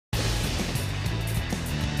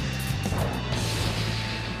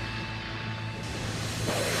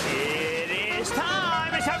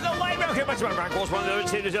much my Frank Wolf's one of those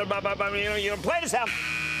hitters, you know, play this out.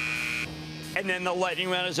 And then the lightning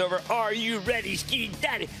round is over. Are you ready, Ski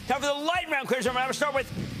Daddy? Time for the lightning round quiz. I'm going to start with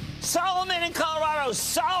Solomon in Colorado.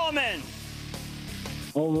 Solomon.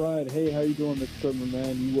 All right. Hey, how you doing, Mr. Cramer,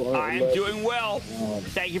 man? You are. I am doing well.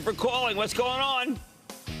 Thank you for calling. What's going on?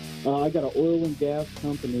 I got an oil and gas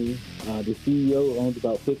company. The CEO owns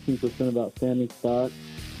about 15% of outstanding stock,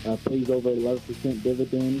 pays over 11%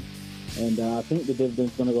 dividend, and I think the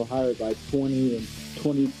dividend's going to go higher by 20 to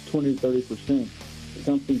 30%. The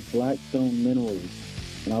company's Blackstone Minerals,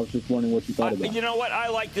 and I was just wondering what you thought about it. You know what? I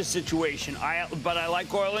like this situation, but I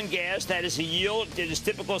like oil and gas. That is a yield that is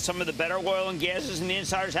typical of some of the better oil and gases and the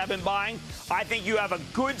insiders have been buying. I think you have a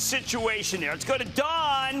good situation there. Let's go to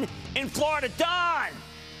Don in Florida. Don!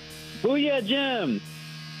 Booyah, Jim.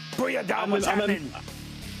 Booyah, Don. What's happening?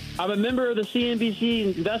 I'm a member of the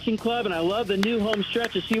CNBC Investing Club, and I love the new home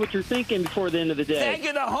stretch to see what you're thinking before the end of the day. Thank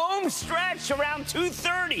you. The home stretch around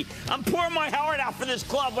 2:30. I'm pouring my heart out for this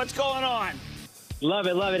club. What's going on? Love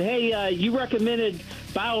it, love it. Hey, you recommended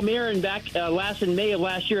Biomarin back in May of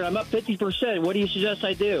last year, and I'm up 50%. What do you suggest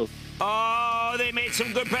I do? Oh, they made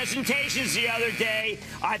some good presentations the other day.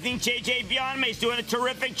 I think J.J. Biomarin's doing a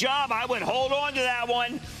terrific job. I would hold on to that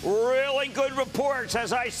one. Really good reports,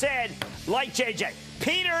 as I said, like J.J.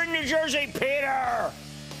 Peter in New Jersey. Peter!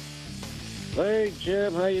 Hey,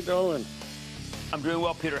 Jim. How you doing? I'm doing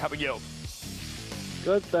well, Peter. How about you?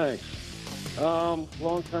 Good, thanks.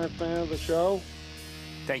 Long-time fan of the show.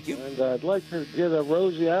 Thank you. And I'd like to get a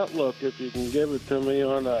rosy outlook, if you can give it to me,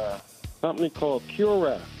 on a company called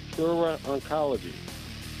Cura Oncology.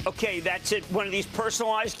 Okay, that's it. One of these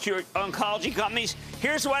personalized oncology companies.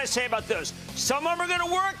 Here's what I say about those. Some of them are going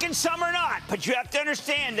to work and some are not. But you have to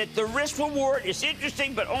understand that the risk-reward is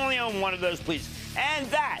interesting, but only on one of those, please. And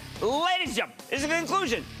that, ladies and gentlemen, is the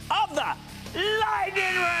conclusion of the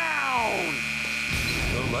Lightning Round.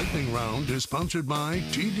 The Lightning Round is sponsored by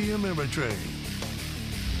TD Ameritrade.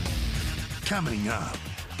 Coming up,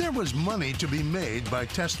 there was money to be made by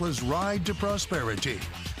Tesla's ride to prosperity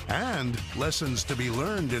and lessons to be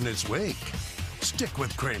learned in its wake. Stick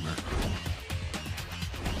with Cramer.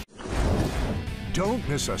 Don't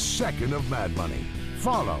miss a second of Mad Money.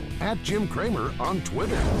 Follow @JimCramer on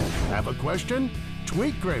Twitter. Have a question?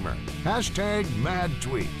 Tweet Cramer.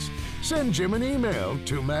 #MadTweets. Send Jim an email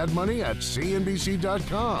to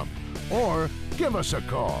madmoney@cnbc.com or give us a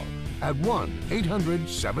call at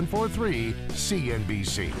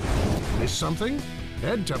 1-800-743-CNBC. Miss something?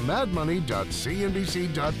 Head to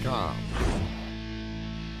madmoney.cnbc.com.